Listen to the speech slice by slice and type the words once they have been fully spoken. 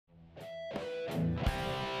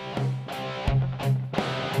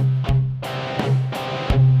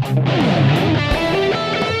Hi,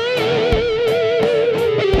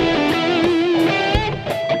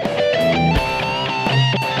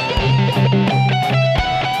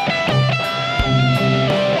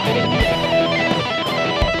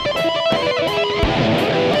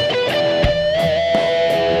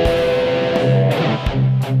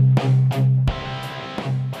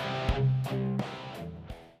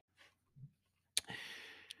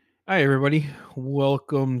 everybody.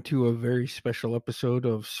 Welcome to a very special episode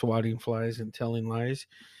of Swatting Flies and Telling Lies.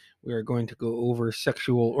 We are going to go over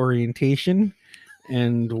sexual orientation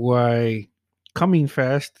and why coming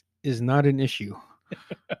fast is not an issue.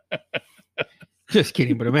 Just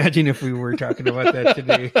kidding, but imagine if we were talking about that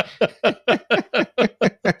today.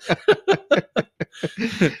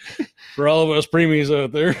 For all of us preemies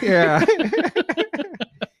out there. Yeah.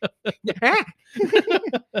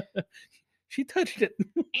 She touched it.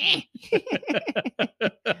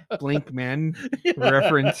 Blink Man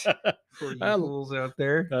reference for you fools out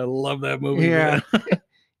there. I love that movie. Yeah.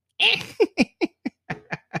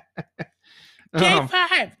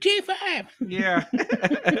 J5. Yeah.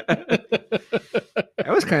 That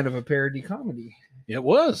was kind of a parody comedy. It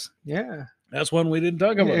was. Yeah. That's one we didn't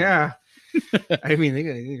talk about. Yeah. I mean, they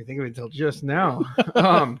didn't think of it until just now.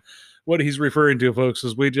 What he's referring to, folks,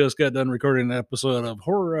 is we just got done recording an episode of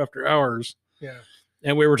Horror After Hours. Yeah.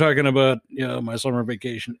 And we were talking about, my summer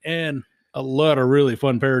vacation and a lot of really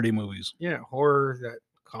fun parody movies. Yeah. Horror, that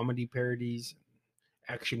comedy parodies,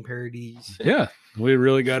 action parodies. Yeah. We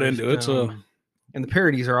really got into it. So, and the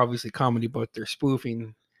parodies are obviously comedy, but their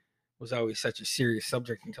spoofing was always such a serious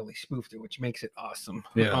subject until they spoofed it, which makes it awesome.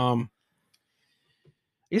 Yeah. I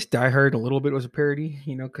guess Die Hard a little bit was a parody,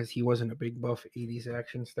 because he wasn't a big buff 80s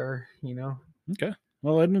action star, Okay.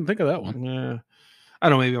 Well, I didn't think of that one. Yeah. I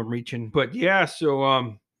don't know, maybe I'm reaching. But yeah,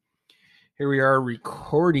 so here we are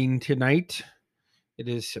recording tonight. It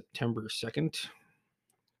is September 2nd.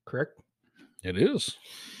 Correct? It is.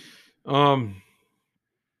 Oh,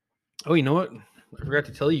 you know what? I forgot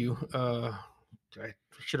to tell you. I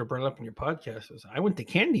should have brought it up in your podcast. I went to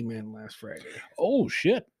Candyman last Friday. Oh,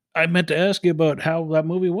 shit. I meant to ask you about how that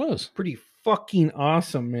movie was. Pretty fucking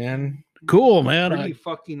awesome, man. Cool, man. Pretty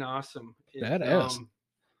fucking awesome. Badass.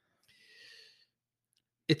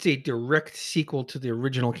 It's a direct sequel to the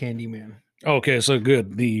original Candyman. Okay, so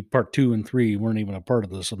good. The part 2 and 3 weren't even a part of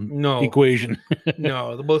this equation.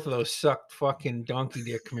 No, both of those sucked fucking donkey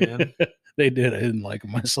dick, man. They did. I didn't like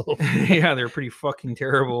them myself. Yeah, they're pretty fucking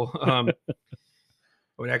terrible. I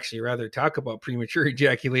would actually rather talk about premature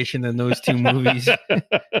ejaculation than those two movies. If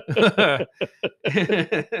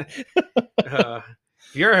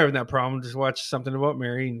you're having that problem, just watch Something About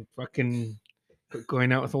Mary and fucking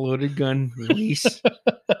going out with a loaded gun, release,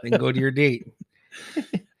 then go to your date.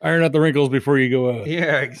 Iron out the wrinkles before you go out.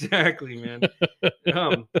 Yeah, exactly, man.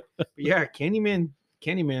 But yeah, Candyman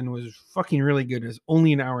was fucking really good. It was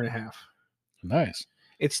only an hour and a half. Nice.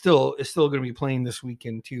 It's still going to be playing this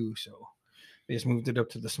weekend too, so they just moved it up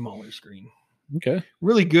to the smaller screen. Okay.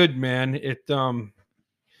 Really good, man. It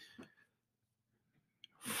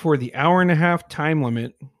for the hour and a half time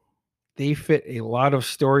limit, they fit a lot of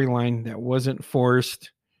storyline that wasn't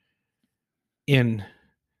forced in,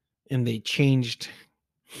 and they changed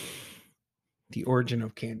the origin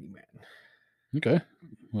of Candyman. Okay.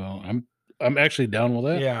 Well, I'm actually down with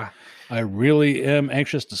that. Yeah. I really am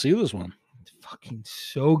anxious to see this one. It's fucking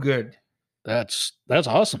so good. That's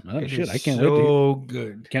awesome. Oh, shit, I can't wait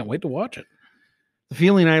good. Can't wait to watch it. The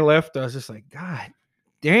feeling I left, I was just like, God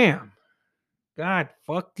damn. God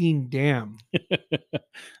fucking damn.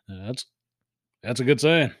 That's a good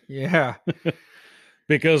sign. Yeah.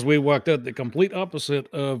 Because we walked out the complete opposite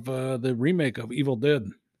of the remake of Evil Dead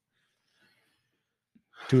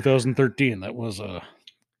 2013. That was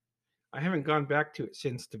I haven't gone back to it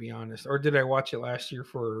since, to be honest. Or did I watch it last year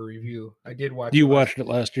for a review? I did watch You watched it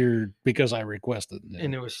last year because I requested.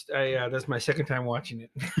 And it was, that's my second time watching it.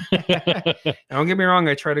 Now, don't get me wrong.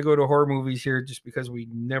 I try to go to horror movies here just because we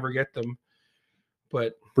never get them.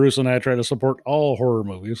 But Bruce and I try to support all horror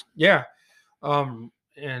movies. Yeah.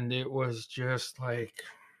 And it was just like,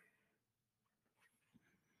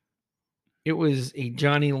 it was a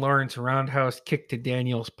Johnny Lawrence roundhouse kick to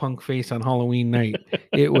Daniel's punk face on Halloween night.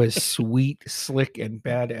 It was sweet, slick, and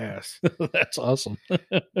badass. That's awesome.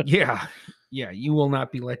 Yeah. Yeah. You will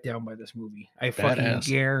not be let down by this movie. I fucking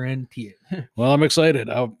guarantee it. Well, I'm excited.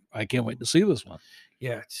 I can't wait to see this one.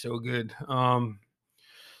 Yeah. It's so good.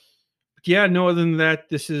 Yeah, no, other than that,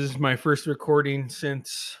 this is my first recording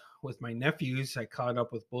since with my nephews. I caught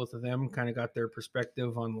up with both of them, kind of got their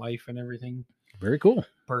perspective on life and everything. Very cool.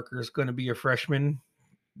 Parker's going to be a freshman.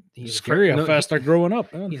 He's scary how fast they're growing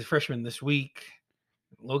up. Man. He's a freshman this week.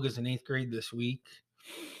 Logan's in 8th grade this week.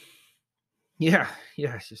 Yeah,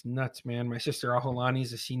 it's just nuts, man. My sister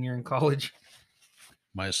Aholani's a senior in college.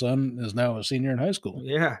 My son is now a senior in high school.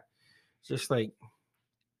 Yeah, it's just like,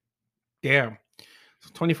 damn.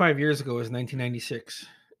 So 25 years ago was 1996,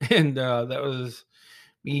 and that was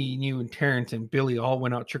me, you, and Terrence and Billy all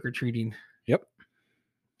went out trick or treating. Yep,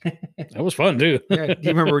 that was fun too. Yeah, do you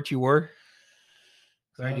remember what you wore?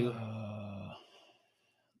 'Cause I do.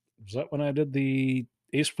 Was that when I did the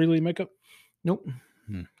Ace Frehley makeup? Nope.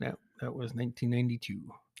 That was 1992.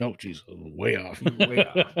 Oh, geez, way off. Way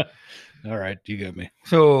off. All right, you got me.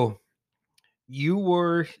 So you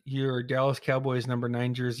wore your Dallas Cowboys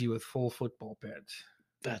 #9 jersey with full football pads.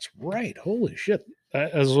 That's right. Holy shit!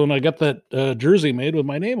 As when I got that jersey made with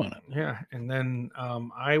my name on it. Yeah, and then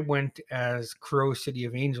I went as Crow City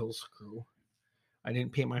of Angels crew. I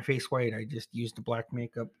didn't paint my face white. I just used the black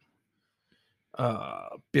makeup.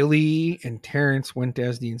 Billy and Terrence went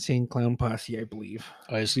as the Insane Clown Posse, I believe.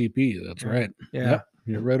 ICP, that's right. Yeah. Yep,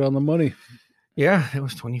 you're right on the money. Yeah, that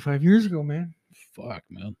was 25 years ago, man. Fuck,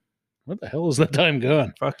 man. What the hell is that time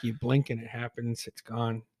gone? Fuck, you blink and it happens. It's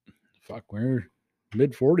gone. Fuck, we're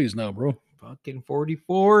mid-40s now, bro. Fucking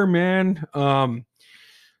 44, man. Gonna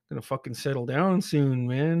fucking settle down soon,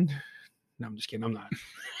 man. No, I'm just kidding. I'm not.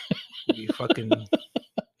 You fucking...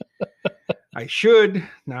 I should.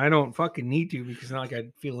 Now, I don't fucking need to because it's not like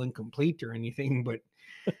I'd feel incomplete or anything, but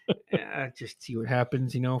just see what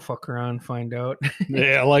happens, fuck around, find out.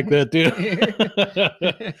 Yeah, I like that too.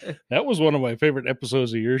 That was one of my favorite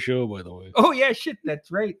episodes of your show, by the way. Oh, yeah, shit,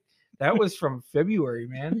 that's right. That was from February,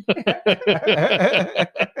 man.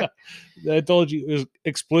 I told you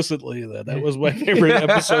explicitly that was my favorite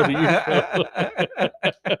episode of your show.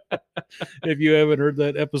 If you haven't heard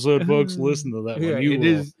that episode, folks, listen to that one.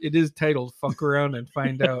 It is titled "Fuck Around and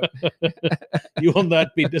Find Out." You will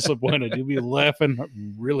not be disappointed. You'll be laughing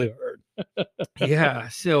really hard. Yeah.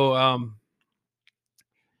 So,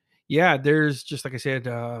 there's just like I said,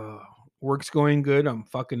 work's going good. I'm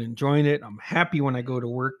fucking enjoying it. I'm happy when I go to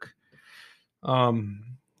work.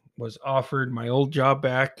 Was offered my old job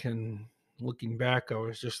back, and looking back, I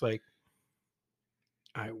was just like,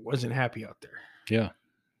 I wasn't happy out there. Yeah.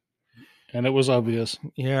 And it was obvious.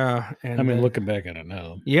 Yeah. And I mean, looking back at it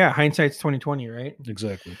now. Yeah, hindsight's 2020, right?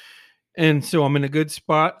 Exactly. And so I'm in a good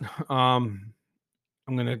spot. I'm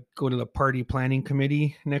gonna go to the party planning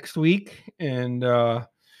committee next week and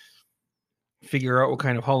figure out what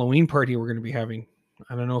kind of Halloween party we're gonna be having.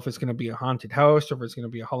 I don't know if it's gonna be a haunted house or if it's gonna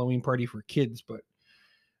be a Halloween party for kids, but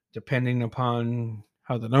depending upon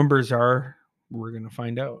how the numbers are, we're gonna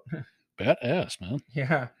find out. Badass, man.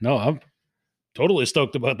 Yeah. No, I'm totally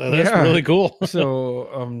stoked about that. That's really cool. So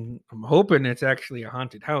I'm hoping it's actually a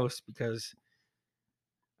haunted house because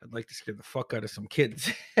I'd like to scare the fuck out of some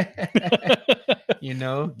kids. Back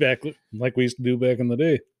like we used to do back in the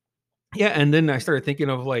day. Yeah, and then I started thinking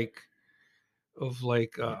of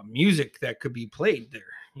music that could be played there.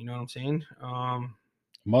 You know what I'm saying?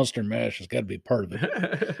 Monster Mash has got to be part of it.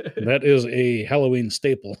 That is a Halloween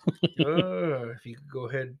staple. If you could go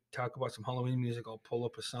ahead and talk about some Halloween music, I'll pull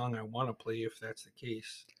up a song I want to play if that's the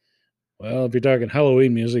case. Well, if you're talking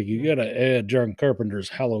Halloween music, you got to add John Carpenter's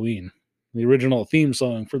Halloween, the original theme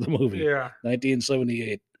song for the movie. Yeah.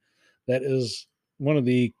 1978. That is one of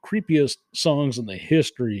the creepiest songs in the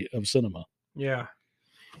history of cinema. Yeah.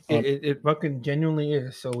 It fucking genuinely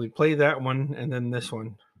is. So we play that one and then this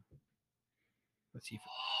one. Let's see.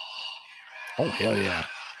 Oh, hell yeah.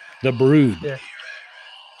 The Brood. Yeah.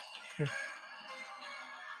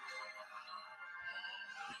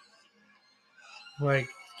 Like,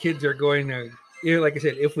 kids are going to, like I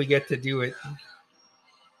said, if we get to do it.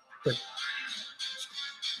 But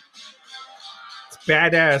it's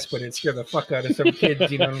badass, but it scared the fuck out of some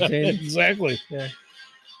kids, you know what I'm saying? Exactly. Yeah.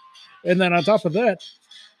 And then on top of that,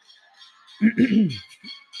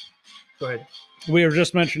 go ahead. We were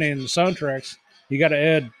just mentioning the soundtracks. You got to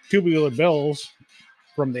add Tubular Bells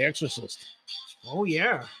from The Exorcist. Oh,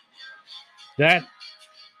 yeah. That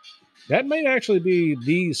may actually be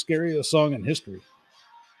the scariest song in history.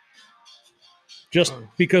 Just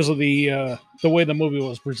because of the way the movie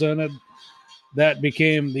was presented, that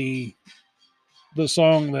became the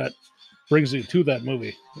song that brings you to that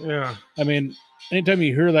movie. Yeah. I mean, anytime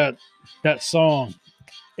you hear that song,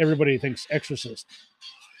 everybody thinks Exorcist.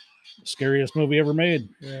 The scariest movie ever made.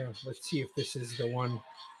 Yeah, let's see if this is the one.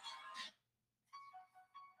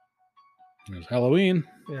 There's Halloween.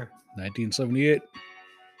 Yeah. 1978.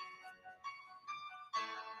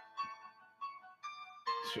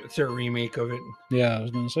 It's a remake of it. Yeah, I was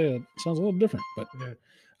going to say it sounds a little different, but yeah.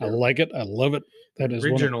 I like it. I love it. That is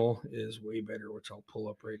original is way better, which I'll pull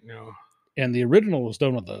up right now. And the original was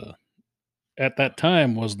done with at that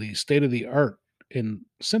time was the state of the art in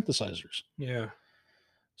synthesizers. Yeah.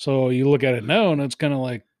 So you look at it now and it's kind of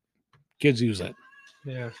like kids use that.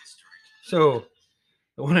 Yeah. So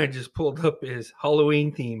the one I just pulled up is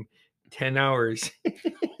Halloween theme, 10 hours.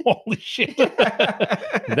 Holy shit.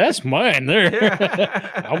 That's mine there.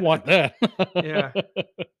 Yeah. I want that. Yeah.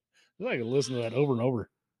 I can listen to that over and over.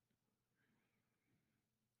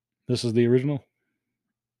 This is the original.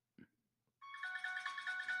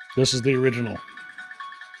 This is the original.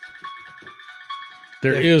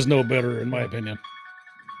 There Yeah. is no better, in my opinion.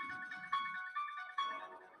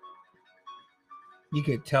 You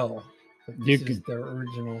could tell that this is the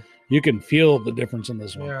original. You can feel the difference in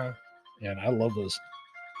this one. Yeah. And I love this.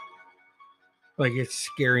 Like, it's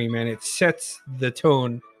scary, man. It sets the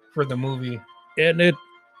tone for the movie. And it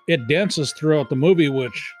dances throughout the movie,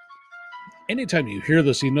 which anytime you hear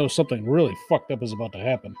this, you know something really fucked up is about to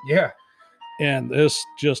happen. Yeah. And this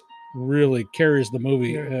just really carries the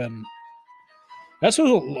movie. Yeah. And that's what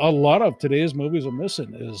a lot of today's movies are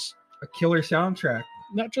missing, is a killer soundtrack.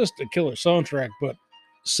 Not just a killer soundtrack, but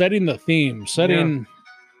setting the theme, setting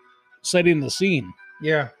the scene.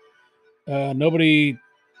 Yeah. Nobody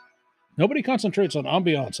concentrates on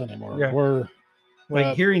ambiance anymore. Yeah. Where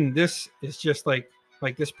like hearing this is just like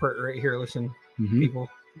this part right here. Listen, people.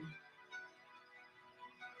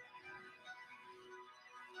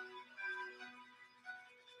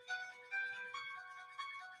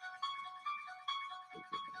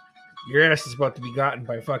 Your ass is about to be gotten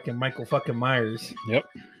by fucking Michael fucking Myers. Yep.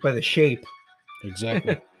 By the shape.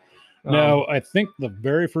 Exactly. Now, I think the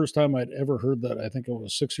very first time I'd ever heard that, I think I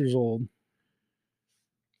was 6 years old.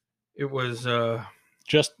 It was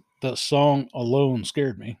just the song alone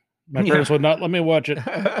scared me. My parents would not let me watch it,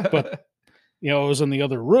 but it was in the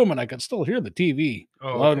other room and I could still hear the TV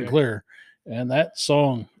loud and clear. And that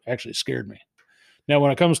song actually scared me. Now,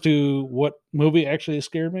 when it comes to what movie actually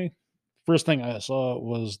scared me, first thing I saw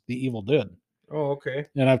was The Evil Dead. Oh, okay.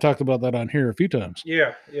 And I've talked about that on here a few times.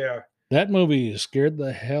 Yeah, yeah. That movie scared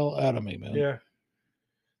the hell out of me, man. Yeah.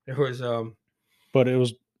 It was but it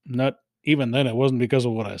was not, even then it wasn't because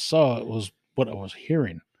of what I saw, it was what I was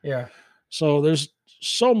hearing. Yeah. So there's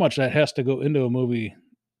so much that has to go into a movie.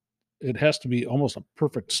 It has to be almost a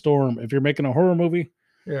perfect storm. If you're making a horror movie,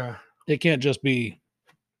 yeah, it can't just be,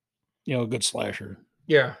 a good slasher.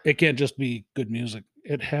 Yeah. It can't just be good music.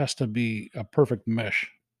 It has to be a perfect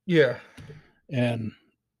mesh. Yeah. And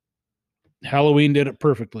Halloween did it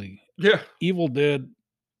perfectly. Yeah. Evil Dead,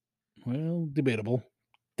 well, debatable.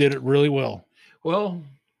 Did it really well. Well,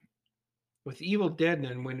 with Evil Dead,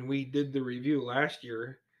 and when we did the review last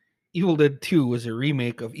year, Evil Dead 2 was a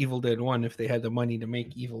remake of Evil Dead 1 if they had the money to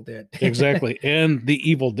make Evil Dead. Exactly. And The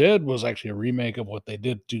Evil Dead was actually a remake of what they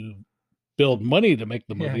did to build money to make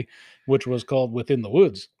the movie, which was called Within the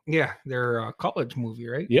Woods. Yeah, their college movie,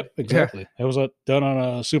 right? Yep, exactly. It was done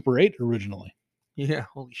on a Super 8 originally. Yeah,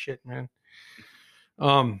 holy shit, man.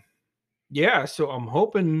 Yeah, so I'm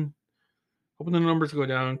hoping the numbers go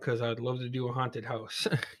down because I'd love to do a haunted house.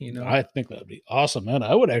 I think that'd be awesome, man.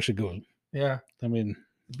 I would actually go. Yeah. I mean,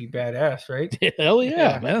 it'd be badass, right? Hell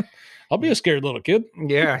yeah, man. I'll be a scared little kid.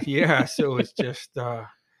 Yeah. So it's just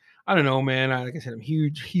I don't know, man. Like I said, I'm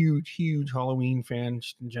huge Halloween fan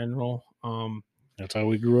just in general. That's how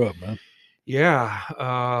we grew up, man.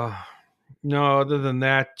 Yeah. No, other than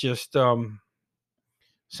that, just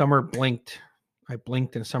summer blinked. I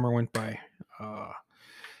blinked and summer went by.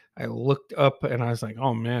 I looked up and I was like,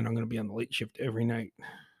 oh man, I'm gonna be on the late shift every night.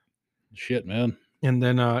 Shit, man. And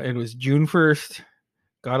then it was June 1st.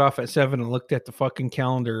 Got off at 7 and looked at the fucking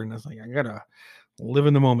calendar and I was like, I gotta live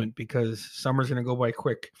in the moment because summer's gonna go by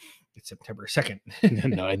quick. It's September 2nd.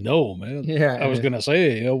 And I know, man. Yeah. I was gonna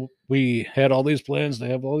say, we had all these plans to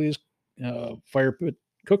have all these fire pit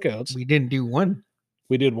cookouts. We didn't do one.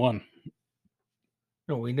 We did one.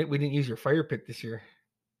 No, we didn't use your fire pit this year.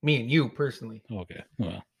 Me and you personally. Okay.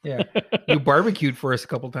 Well. Yeah. You barbecued for us a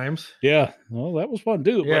couple times. Yeah. Well, that was fun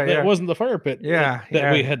too. Yeah, but that wasn't the fire pit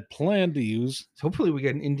that we had planned to use. So hopefully we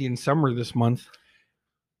get an Indian summer this month.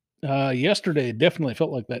 Yesterday definitely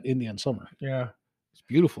felt like that Indian summer. Yeah. It's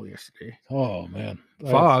beautiful yesterday. Oh man.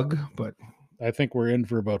 Fog, but I think we're in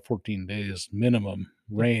for about 14 days minimum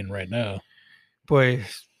rain right now. Boy,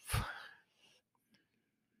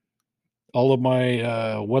 all of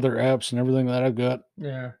my weather apps and everything that I've got,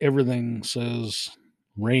 everything says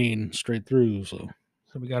rain straight through. So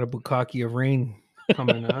we got a bukkake of rain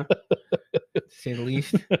coming, huh? To say the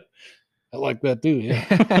least. I like that too.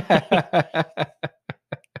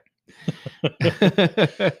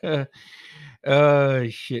 Yeah. Oh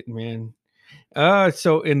shit, man.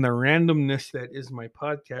 So in the randomness that is my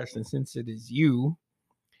podcast, and since it is you,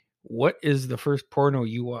 what is the first porno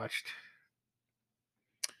you watched?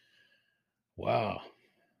 Wow.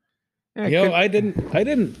 Yeah, I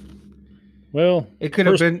didn't. Well, it could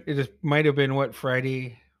have been. It just might have been what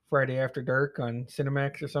Friday After Dark on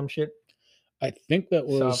Cinemax or some shit. I think that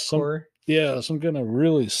was Softcore. some kind of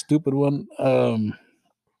really stupid one.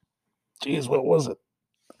 Geez, what was it?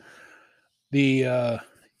 The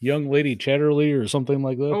Young Lady Chatterley or something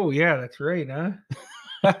like that. Oh yeah, that's right, huh?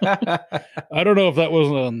 I don't know if that was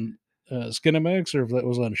on Skinemax or if that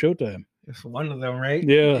was on Showtime. It's one of them, right?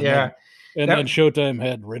 Yeah, Yeah. Then Showtime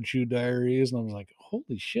had Red Shoe Diaries, and I was like,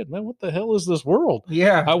 "Holy shit, man! What the hell is this world?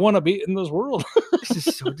 Yeah, I want to be in this world." This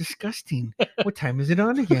is so disgusting. What time is it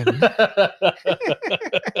on again?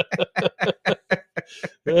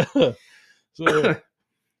 So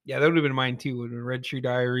yeah, that would have been mine too. Would have been Red Shoe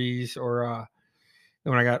Diaries, or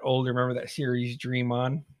when I got older, remember that series Dream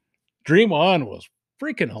On? Dream On was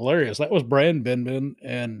freaking hilarious. That was Brian Benben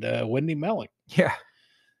and Wendy Malick. Yeah,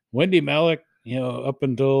 Wendy Malick, up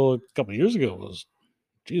until a couple of years ago was,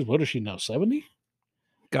 geez, what is she now? 70?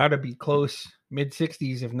 Gotta be close,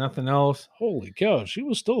 mid-60s if nothing else. Holy cow, she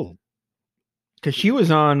was still, because she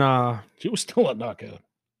was on a knockout.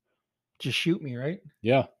 Just Shoot Me, right?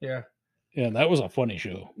 Yeah, yeah, and that was a funny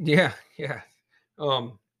show. Yeah. Yeah,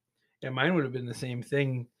 mine would have been the same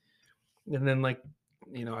thing. And then, like,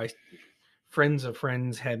 friends of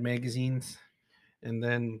friends had magazines, and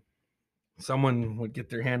then someone would get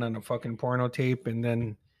their hand on a fucking porno tape, and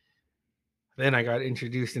then I got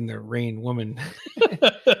introduced into Rain Woman.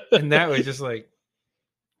 And that was just like,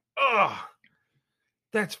 oh,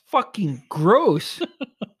 that's fucking gross.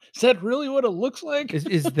 Is that really what it looks like?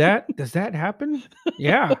 Does that happen?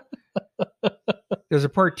 Yeah. There's a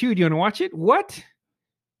part 2. Do you want to watch it? What?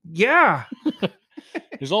 Yeah.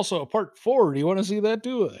 There's also a part 4. Do you want to see that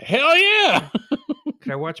too? Hell yeah.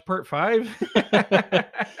 Could I watch part 5?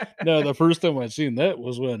 No, the first time I'd seen that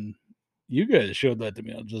was when you guys showed that to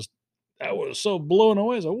me. I was so blown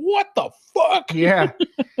away. I was like, what the fuck? Yeah.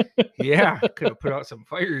 Yeah. Could have put out some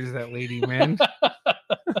fires, that lady, man.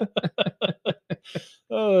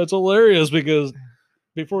 Oh, it's hilarious because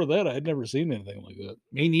before that, I had never seen anything like that.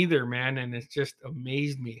 Me neither, man. And it's just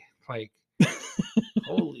amazed me. Like,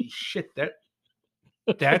 holy shit,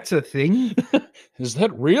 that's a thing? Is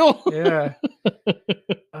that real? Yeah.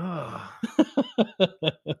 Oh.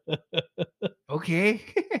 Okay.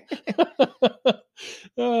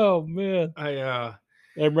 Oh man. I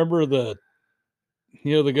remember the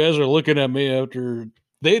guys are looking at me after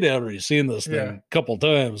they'd already seen this thing a couple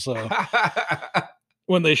times. So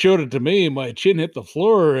when they showed it to me, my chin hit the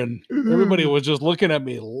floor and everybody was just looking at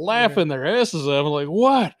me laughing their asses off. I'm like,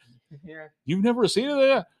 what? Yeah. You've never seen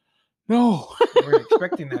it? No. You weren't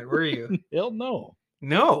expecting that, were you? Hell no.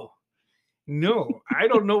 No. I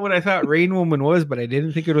don't know what I thought Rain Woman was, but I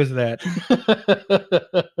didn't think it was that.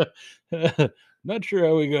 Not sure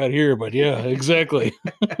how we got here, but yeah, exactly.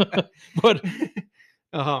 But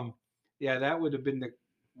yeah, that would have been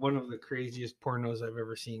one of the craziest pornos I've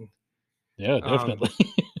ever seen. Yeah, definitely.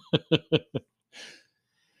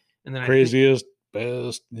 And then craziest,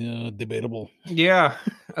 best, debatable. Yeah.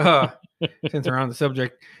 Since we're on the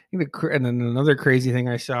subject, and then another crazy thing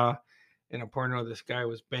I saw in a porno, this guy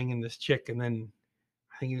was banging this chick, and then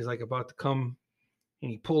I think he was like about to come, and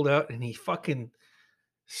he pulled out and he fucking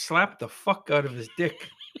slapped the fuck out of his dick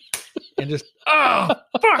and just, oh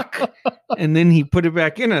fuck, and then he put it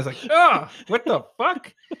back in. I was like, oh, what the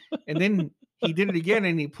fuck? And then he did it again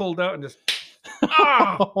and he pulled out and just,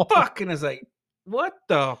 oh fuck, and I was like, what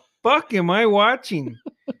the fuck am I watching?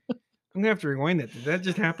 I'm gonna have to rewind that. Did that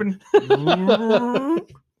just happen?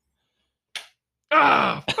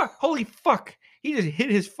 Ah, fuck. Holy fuck. He just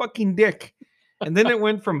hit his fucking dick. And then it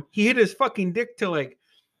went from he hit his fucking dick to like,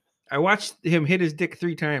 I watched him hit his dick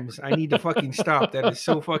 3 times. I need to fucking stop. That is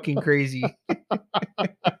so fucking crazy.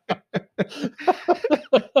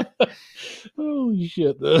 Holy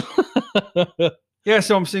shit. Yeah,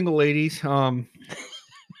 so I'm single, ladies. If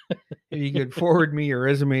you could forward me your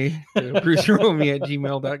resume to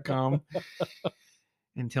bruceromy@gmail.com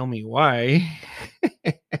and tell me why.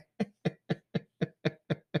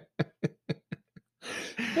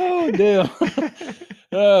 Oh, damn.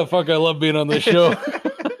 Oh, fuck, I love being on this show.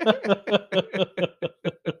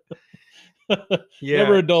 Yeah.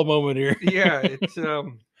 Never a dull moment here. Yeah, it's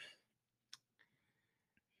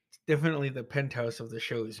definitely the penthouse of the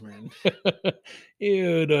shows, man.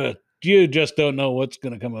 You just don't know what's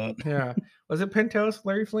going to come out. Yeah. Was it Penthouse,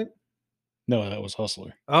 Larry Flint? No, that was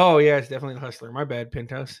Hustler. Oh, yeah, it's definitely Hustler. My bad,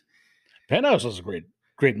 Penthouse. Penthouse was a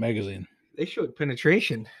great magazine. They showed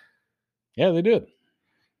penetration. Yeah, they did.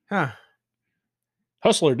 Huh.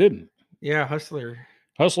 Hustler didn't. Yeah, Hustler.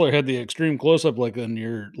 Hustler had the extreme close up, like when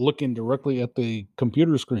you're looking directly at the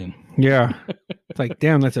computer screen. Yeah. It's like,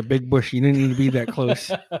 damn, that's a big bush. You didn't need to be that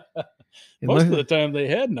close. Most of the time, they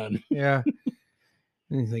had none. Yeah.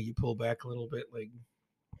 And it's like you pull back a little bit, like,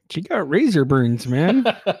 she got razor burns, man.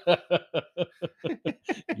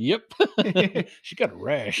 Yep. She got a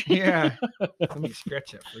rash. Yeah. Let me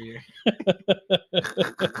scratch that for you.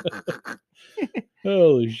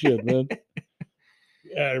 Holy shit, man.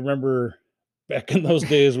 Yeah, I remember back in those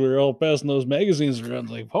days, we were all passing those magazines around,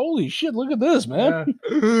 like, holy shit, look at this, man.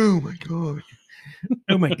 Yeah. Oh my god.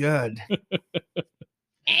 Oh my god.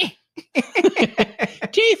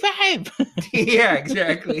 G5. Yeah,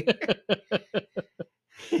 exactly.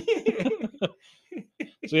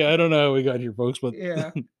 So yeah, I don't know how we got here, folks, but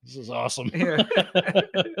Yeah. this is awesome. Yeah.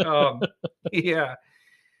 Yeah.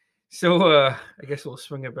 So I guess we'll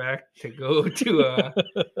swing it back to go to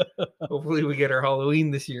hopefully we get our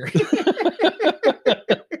Halloween this year.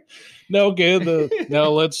 No, okay. Now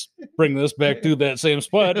let's bring this back to that same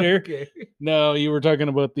spot here. Okay. Now you were talking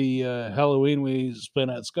about the Halloween we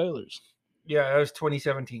spent at Skylar's. Yeah, that was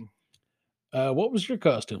 2017. What was your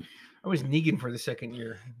costume? I was Negan for the second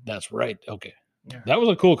year. That's right. Okay. Yeah. That was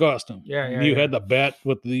a cool costume. Yeah. You had the bat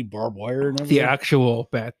with the barbed wire and everything. The actual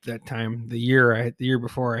bat that time. The year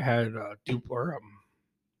before I had a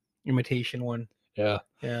imitation one. Yeah.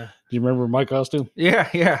 Yeah. Do you remember my costume?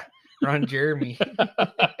 Yeah. Ron Jeremy.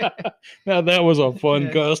 Now that was a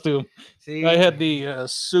fun costume. See, I had the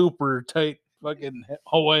super tight fucking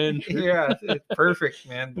Hawaiian shirt. Yeah, it's perfect,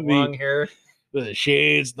 man. The long hair, the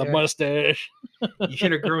shades, the mustache. You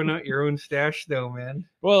should have grown out your own stash, though, man.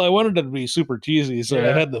 Well, I wanted it to be super cheesy, so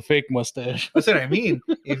I had the fake mustache. That's what I mean.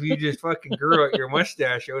 If you just fucking grew out your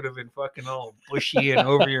mustache, it would have been fucking all bushy and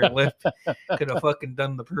over your lip. Could have fucking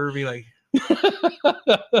done the pervy, like.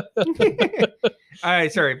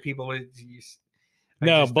 Sorry, people.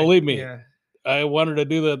 No, believe me. Yeah. I wanted to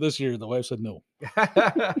do that this year. The wife said no.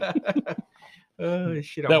 Oh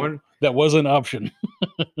shit! That was an option.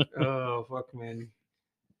 Oh fuck, man!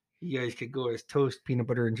 You guys could go as toast, peanut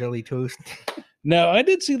butter and jelly toast. No, I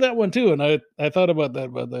did see that one too, and I thought about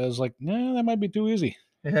that, but I was like, nah, that might be too easy.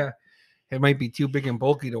 Yeah, it might be too big and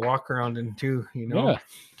bulky to walk around in too. You know, yeah.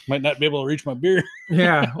 Might not be able to reach my beer.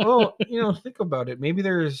 Yeah, well, think about it. Maybe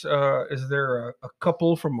is there a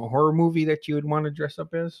couple from a horror movie that you would want to dress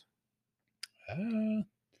up as?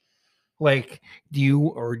 Like, do you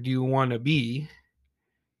want to be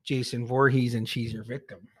Jason Voorhees and she's your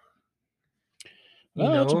victim?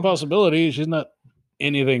 It's a possibility. She's not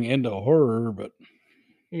anything into horror, but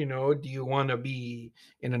do you want to be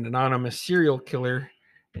an anonymous serial killer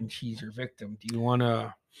and she's your victim? Do you want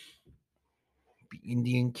to be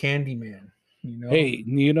Indian Candyman? Hey,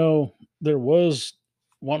 there was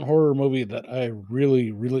one horror movie that I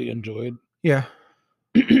really, really enjoyed. Yeah.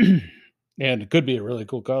 And it could be a really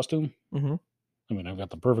cool costume. Mm-hmm. I mean, I've got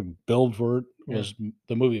the perfect build for it. Was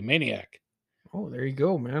the movie Maniac. Oh, there you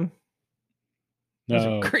go, man. That's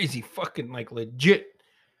a crazy fucking, like, legit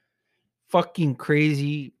fucking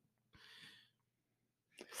crazy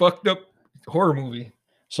fucked up horror movie.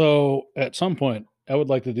 So at some point, I would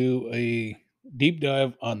like to do a deep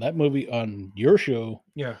dive on that movie on your show.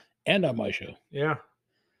 Yeah. And on my show. Yeah.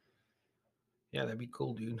 Yeah, that'd be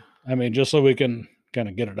cool, dude. I mean, just so we can kind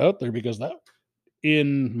of get it out there, because that,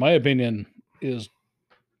 in my opinion, is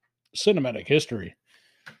cinematic history.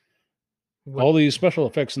 All these special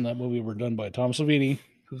effects in that movie were done by Tom Savini.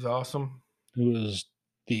 Who's awesome. Who is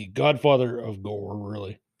the godfather of gore,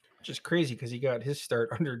 really. Which is crazy because he got his start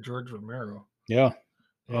under George Romero. Yeah.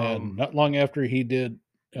 And not long after he did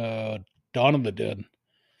Dawn of the Dead,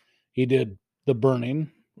 he did The Burning,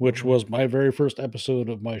 which was my very first episode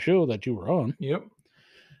of my show that you were on. Yep.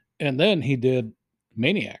 And then he did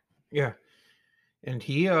Maniac. Yeah. And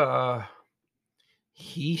he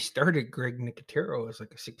started Greg Nicotero as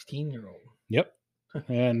like a 16-year-old. Yep.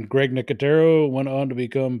 And Greg Nicotero went on to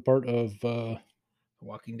become part of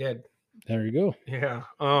Walking Dead. There you go. Yeah.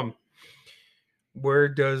 Where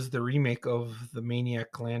does the remake of the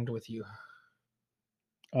Maniac land with you?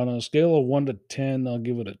 On a scale of 1 to 10, I'll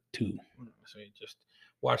give it a 2. So you just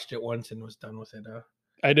watched it once and was done with it, huh?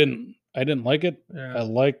 I didn't like it. Yeah. I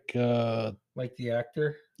like the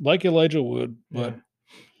actor, like Elijah Wood, but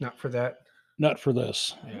not for that. Not for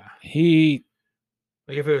this. Yeah. He,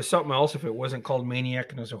 like, if it was something else, if it wasn't called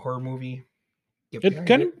Maniac and it was a horror movie, it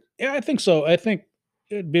kind of, yeah, I think so. I think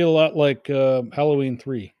it'd be a lot like Halloween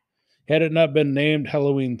 3. Had it not been named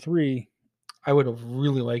Halloween 3, I would have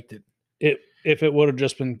really liked it. If it would have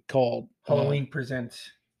just been called Halloween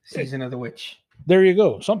Presents Season of the Witch. There you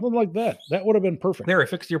go. Something like that. That would have been perfect. There, I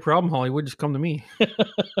fixed your problem, Hollywood. Just come to me.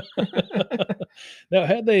 Now,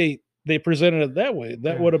 had they presented it that way,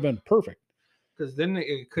 that would have been perfect. Because then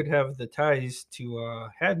it could have the ties to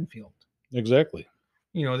Haddonfield. Exactly.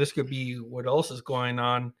 This could be what else is going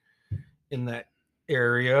on in that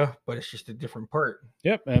area, but it's just a different part.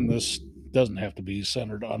 Yep, and this doesn't have to be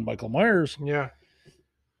centered on Michael Myers. Yeah,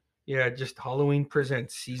 just Halloween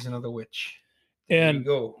Presents Season of the Witch. There you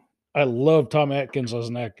go. I love Tom Atkins as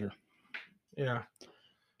an actor. Yeah.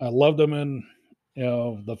 I loved him in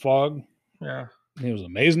The Fog. Yeah. He was an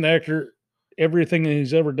amazing actor. Everything that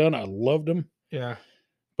he's ever done, I loved him. Yeah.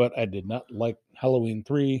 But I did not like Halloween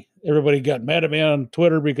 3. Everybody got mad at me on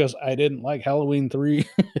Twitter because I didn't like Halloween 3.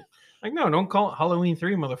 Like, no, don't call it Halloween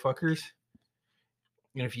 3, motherfuckers.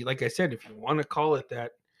 And if you, like I said, if you want to call it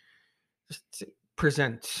that, just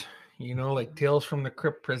presents, like Tales from the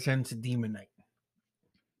Crypt presents Demon Night.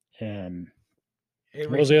 And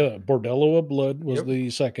what was the other? Bordello of Blood was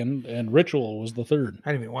the second, and Ritual was the third.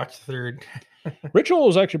 I didn't even watch the third. Ritual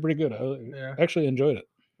was actually pretty good. I actually enjoyed it.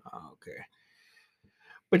 Okay.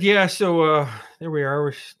 But yeah, so there we are.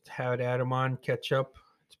 We had Adam on, catch up.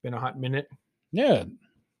 It's been a hot minute. Yeah.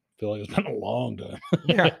 I feel like it's been a long time.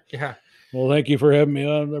 Yeah. Well, thank you for having me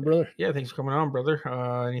on, brother. Yeah, thanks for coming on, brother.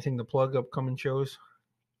 Anything to plug upcoming shows?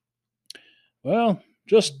 Well,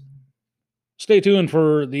 just stay tuned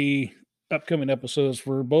for the upcoming episodes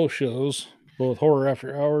for both shows, both Horror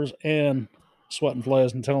After Hours and Swatting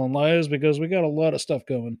Flies and Telling Lies, because we got a lot of stuff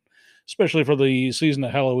coming, especially for the season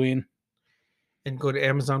of Halloween. And go to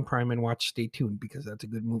Amazon Prime and watch Stay Tuned, because that's a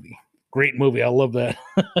good movie. Great movie. I love that.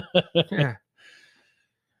 Yeah.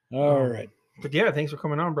 All right. But yeah, thanks for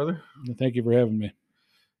coming on, brother. Thank you for having me.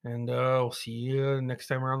 And we'll see you next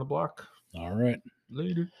time around the block. All right.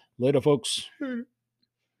 Later. Later, folks.